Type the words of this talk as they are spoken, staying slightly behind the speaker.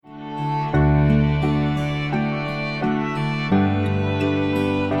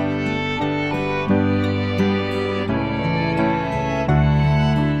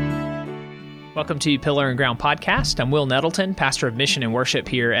Welcome to Pillar and Ground Podcast. I'm Will Nettleton, pastor of mission and worship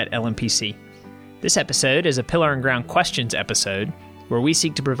here at LMPC. This episode is a Pillar and Ground Questions episode where we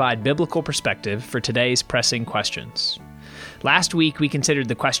seek to provide biblical perspective for today's pressing questions. Last week, we considered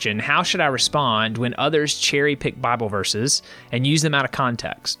the question, how should I respond when others cherry-pick Bible verses and use them out of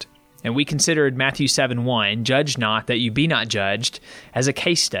context? And we considered Matthew 7:1, judge not that you be not judged, as a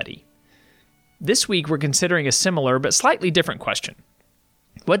case study. This week, we're considering a similar but slightly different question.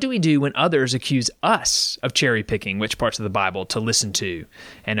 What do we do when others accuse us of cherry-picking which parts of the Bible to listen to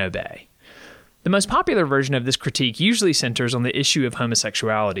and obey? The most popular version of this critique usually centers on the issue of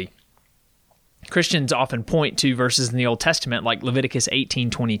homosexuality. Christians often point to verses in the Old Testament like Leviticus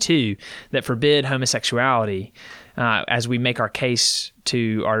 18:22 that forbid homosexuality as we make our case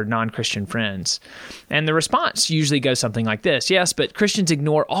to our non-Christian friends. And the response usually goes something like this: yes, but Christians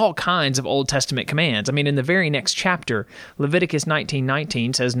ignore all kinds of Old Testament commands. I mean, in the very next chapter, Leviticus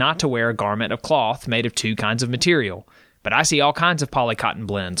 19:19 says not to wear a garment of cloth made of two kinds of material. But I see all kinds of polycotton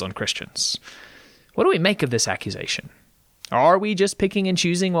blends on Christians. What do we make of this accusation? Are we just picking and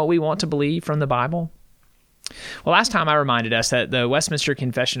choosing what we want to believe from the Bible? Well, last time I reminded us that the Westminster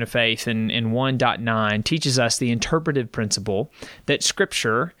Confession of Faith in 1.9 teaches us the interpretive principle that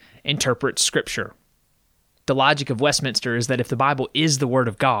Scripture interprets Scripture. The logic of Westminster is that if the Bible is the Word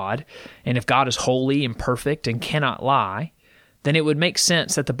of God, and if God is holy and perfect and cannot lie, then it would make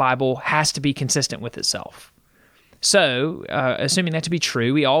sense that the Bible has to be consistent with itself. So, assuming that to be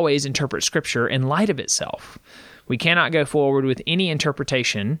true, we always interpret Scripture in light of itself. We cannot go forward with any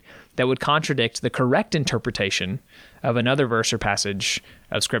interpretation that would contradict the correct interpretation of another verse or passage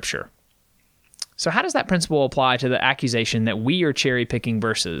of Scripture. So how does that principle apply to the accusation that we are cherry-picking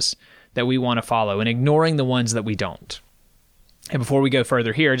verses that we want to follow and ignoring the ones that we don't? And before we go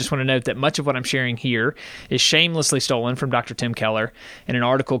further here, I just want to note that much of what I'm sharing here is shamelessly stolen from Dr. Tim Keller in an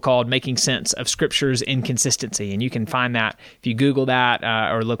article called Making Sense of Scripture's Inconsistency. And you can find that if you Google that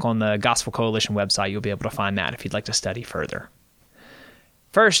or look on the Gospel Coalition website, you'll be able to find that if you'd like to study further.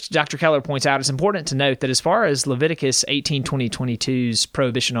 First, Dr. Keller points out it's important to note that as far as Leviticus 18:20-22's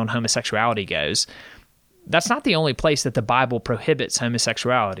prohibition on homosexuality goes, that's not the only place that the Bible prohibits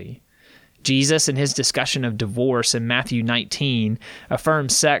homosexuality. Jesus, in his discussion of divorce in Matthew 19,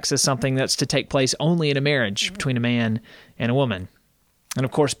 affirms sex as something that's to take place only in a marriage between a man and a woman. And of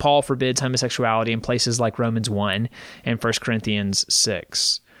course, Paul forbids homosexuality in places like Romans 1 and 1 Corinthians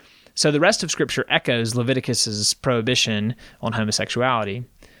 6. So the rest of Scripture echoes Leviticus's prohibition on homosexuality.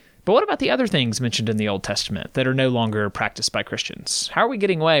 But what about the other things mentioned in the Old Testament that are no longer practiced by Christians? How are we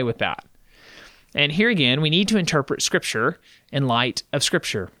getting away with that? And here again, we need to interpret Scripture in light of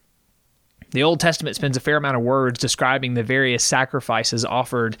Scripture. The Old Testament spends a fair amount of words describing the various sacrifices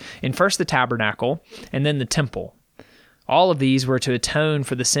offered in first the tabernacle and then the temple. All of these were to atone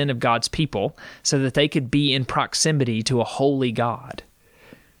for the sin of God's people so that they could be in proximity to a holy God.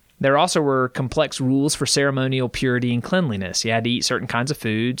 There also were complex rules for ceremonial purity and cleanliness. You had to eat certain kinds of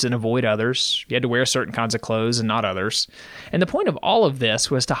foods and avoid others. You had to wear certain kinds of clothes and not others. And the point of all of this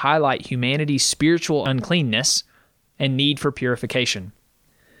was to highlight humanity's spiritual uncleanness and need for purification.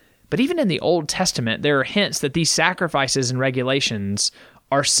 But even in the Old Testament, there are hints that these sacrifices and regulations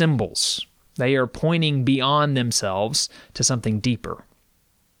are symbols. They are pointing beyond themselves to something deeper.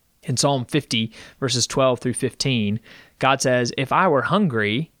 In Psalm 50, verses 12 through 15, God says, "If I were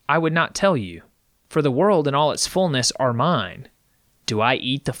hungry, I would not tell you, for the world and all its fullness are mine. Do I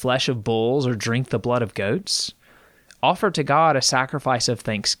eat the flesh of bulls or drink the blood of goats? Offer to God a sacrifice of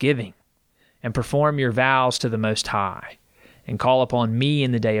thanksgiving, and perform your vows to the Most High, and call upon me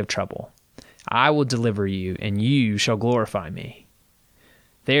in the day of trouble. I will deliver you, and you shall glorify me."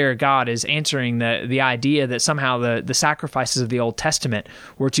 There, God is answering the idea that somehow the sacrifices of the Old Testament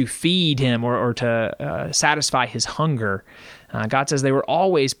were to feed him or to satisfy his hunger. God says they were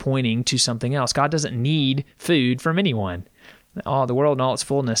always pointing to something else. God doesn't need food from anyone. The world and all its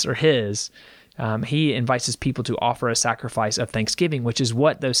fullness are his. He invites his people to offer a sacrifice of thanksgiving, which is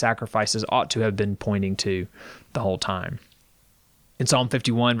what those sacrifices ought to have been pointing to the whole time. In Psalm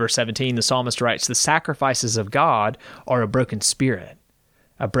 51, verse 17, the psalmist writes, "The sacrifices of God are a broken spirit.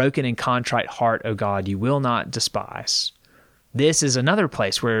 A broken and contrite heart, O God, you will not despise." This is another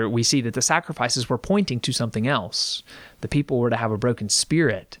place where we see that the sacrifices were pointing to something else. The people were to have a broken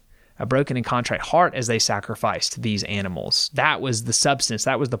spirit, a broken and contrite heart as they sacrificed these animals. That was the substance,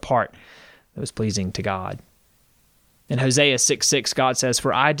 that was the part that was pleasing to God. In Hosea 6:6, God says,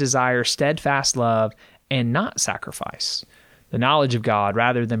 "For I desire steadfast love and not sacrifice, the knowledge of God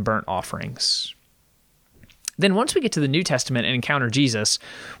rather than burnt offerings." Then once we get to the New Testament and encounter Jesus,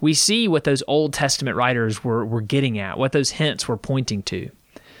 we see what those Old Testament writers were getting at, what those hints were pointing to.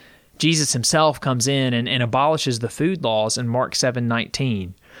 Jesus himself comes in and abolishes the food laws in Mark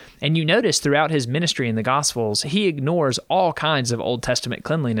 7:19. And you notice throughout his ministry in the Gospels, he ignores all kinds of Old Testament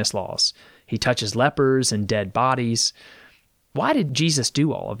cleanliness laws. He touches lepers and dead bodies. Why did Jesus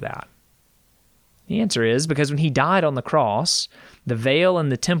do all of that? The answer is because when he died on the cross, the veil in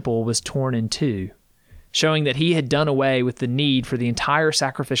the temple was torn in two, showing that he had done away with the need for the entire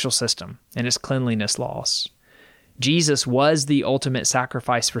sacrificial system and its cleanliness laws. Jesus was the ultimate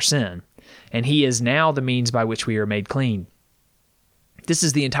sacrifice for sin, and he is now the means by which we are made clean. This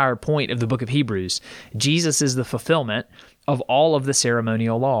is the entire point of the book of Hebrews. Jesus is the fulfillment of all of the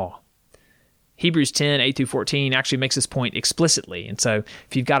ceremonial law. Hebrews 10, 8 through 14 actually makes this point explicitly. And so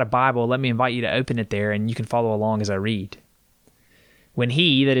if you've got a Bible, let me invite you to open it there and you can follow along as I read. When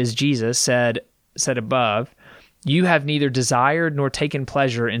he, that is Jesus, said above, "You have neither desired nor taken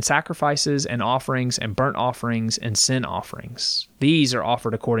pleasure in sacrifices and offerings and burnt offerings and sin offerings. These are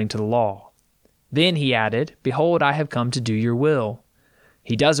offered according to the law." Then he added, "Behold, I have come to do your will."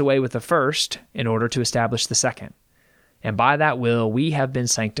 He does away with the first in order to establish the second. And by that will we have been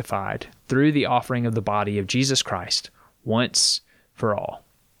sanctified through the offering of the body of Jesus Christ once for all.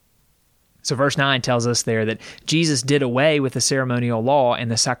 So verse 9 tells us there that Jesus did away with the ceremonial law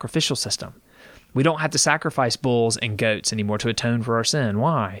and the sacrificial system. We don't have to sacrifice bulls and goats anymore to atone for our sin.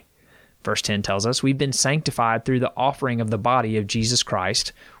 Why? Verse 10 tells us we've been sanctified through the offering of the body of Jesus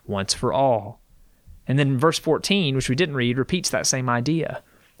Christ once for all. And then verse 14, which we didn't read, repeats that same idea.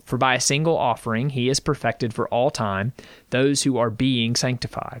 For by a single offering he has perfected for all time those who are being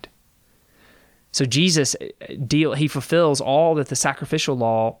sanctified. So Jesus, he fulfills all that the sacrificial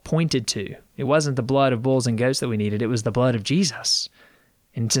law pointed to. It wasn't the blood of bulls and goats that we needed, it was the blood of Jesus.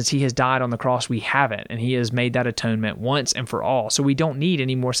 And since he has died on the cross, we have it, and he has made that atonement once and for all. So we don't need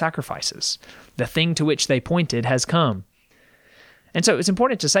any more sacrifices. The thing to which they pointed has come. And so it's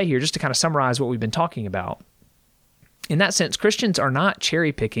important to say here, just to kind of summarize what we've been talking about. In that sense, Christians are not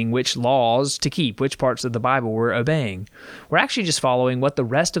cherry-picking which laws to keep, which parts of the Bible we're obeying. We're actually just following what the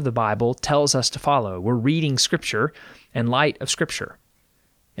rest of the Bible tells us to follow. We're reading Scripture in light of Scripture.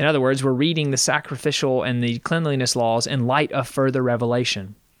 In other words, we're reading the sacrificial and the cleanliness laws in light of further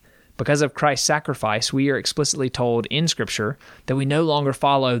revelation. Because of Christ's sacrifice, we are explicitly told in Scripture that we no longer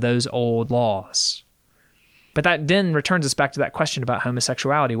follow those old laws. But that then returns us back to that question about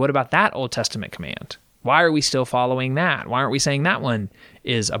homosexuality. What about that Old Testament command? Why are we still following that? Why aren't we saying that one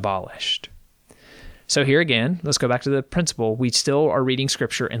is abolished? So here again, let's go back to the principle. We still are reading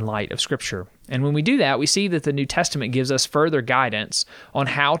Scripture in light of Scripture. And when we do that, we see that the New Testament gives us further guidance on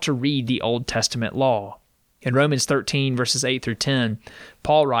how to read the Old Testament law. In Romans 13, verses 8 through 10,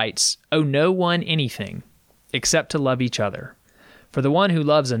 Paul writes, "Owe no one anything except to love each other. For the one who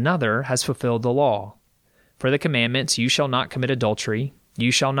loves another has fulfilled the law. For the commandments, you shall not commit adultery,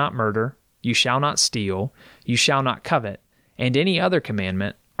 you shall not murder, you shall not steal, you shall not covet, and any other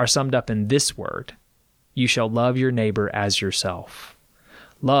commandment are summed up in this word, you shall love your neighbor as yourself.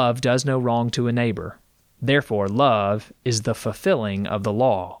 Love does no wrong to a neighbor. Therefore, love is the fulfilling of the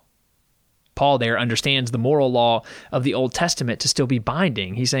law." Paul there understands the moral law of the Old Testament to still be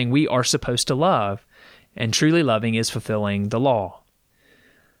binding. He's saying we are supposed to love, and truly loving is fulfilling the law.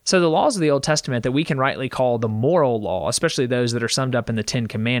 So the laws of the Old Testament that we can rightly call the moral law, especially those that are summed up in the Ten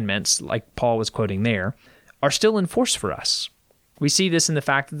Commandments, like Paul was quoting there, are still in force for us. We see this in the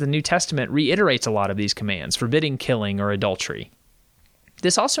fact that the New Testament reiterates a lot of these commands, forbidding killing or adultery.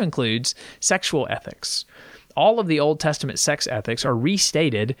 This also includes sexual ethics. All of the Old Testament sex ethics are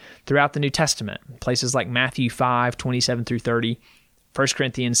restated throughout the New Testament, places like Matthew 5, 27 through 30, 1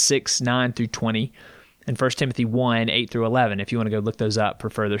 Corinthians 6, 9 through 20, and 1 Timothy 1, 8 through 11, if you want to go look those up for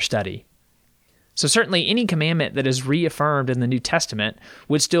further study. So certainly any commandment that is reaffirmed in the New Testament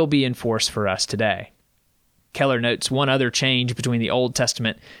would still be in force for us today. Keller notes one other change between the Old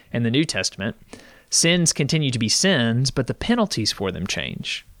Testament and the New Testament. Sins continue to be sins, but the penalties for them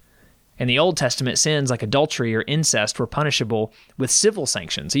change. In the Old Testament, sins like adultery or incest were punishable with civil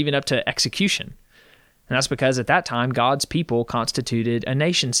sanctions, even up to execution. And that's because at that time, God's people constituted a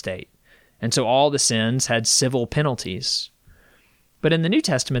nation-state. And so all the sins had civil penalties. But in the New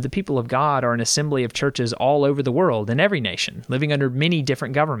Testament, the people of God are an assembly of churches all over the world, in every nation, living under many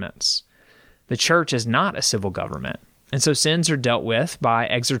different governments. The church is not a civil government, and so sins are dealt with by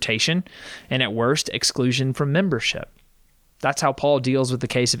exhortation and, at worst, exclusion from membership. That's how Paul deals with the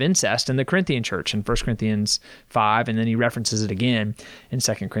case of incest in the Corinthian church in 1 Corinthians 5, and then he references it again in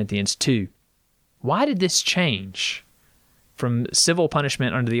 2 Corinthians 2. Why did this change from civil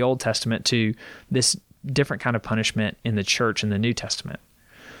punishment under the Old Testament to this different kind of punishment in the church in the New Testament?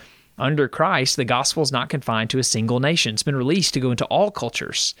 Under Christ, the gospel is not confined to a single nation. It's been released to go into all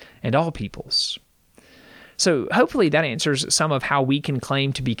cultures and all peoples. So hopefully that answers some of how we can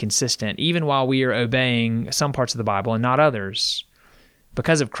claim to be consistent, even while we are obeying some parts of the Bible and not others.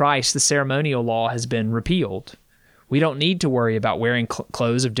 Because of Christ, the ceremonial law has been repealed. We don't need to worry about wearing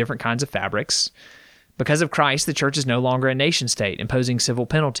clothes of different kinds of fabrics. Because of Christ, the church is no longer a nation state imposing civil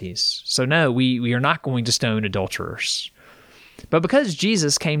penalties. So no, we are not going to stone adulterers. But because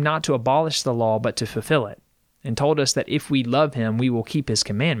Jesus came not to abolish the law, but to fulfill it, and told us that if we love him, we will keep his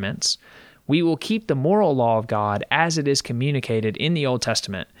commandments, we will keep the moral law of God as it is communicated in the Old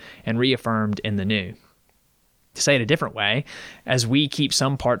Testament and reaffirmed in the New. To say it a different way, as we keep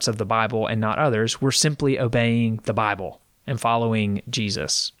some parts of the Bible and not others, we're simply obeying the Bible and following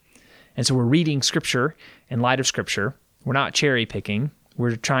Jesus. And so we're reading Scripture in light of Scripture. We're not cherry picking.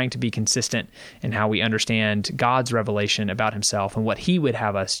 We're trying to be consistent in how we understand God's revelation about himself and what he would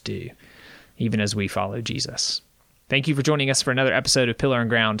have us do, even as we follow Jesus. Thank you for joining us for another episode of Pillar and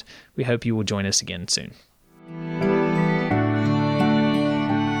Ground. We hope you will join us again soon.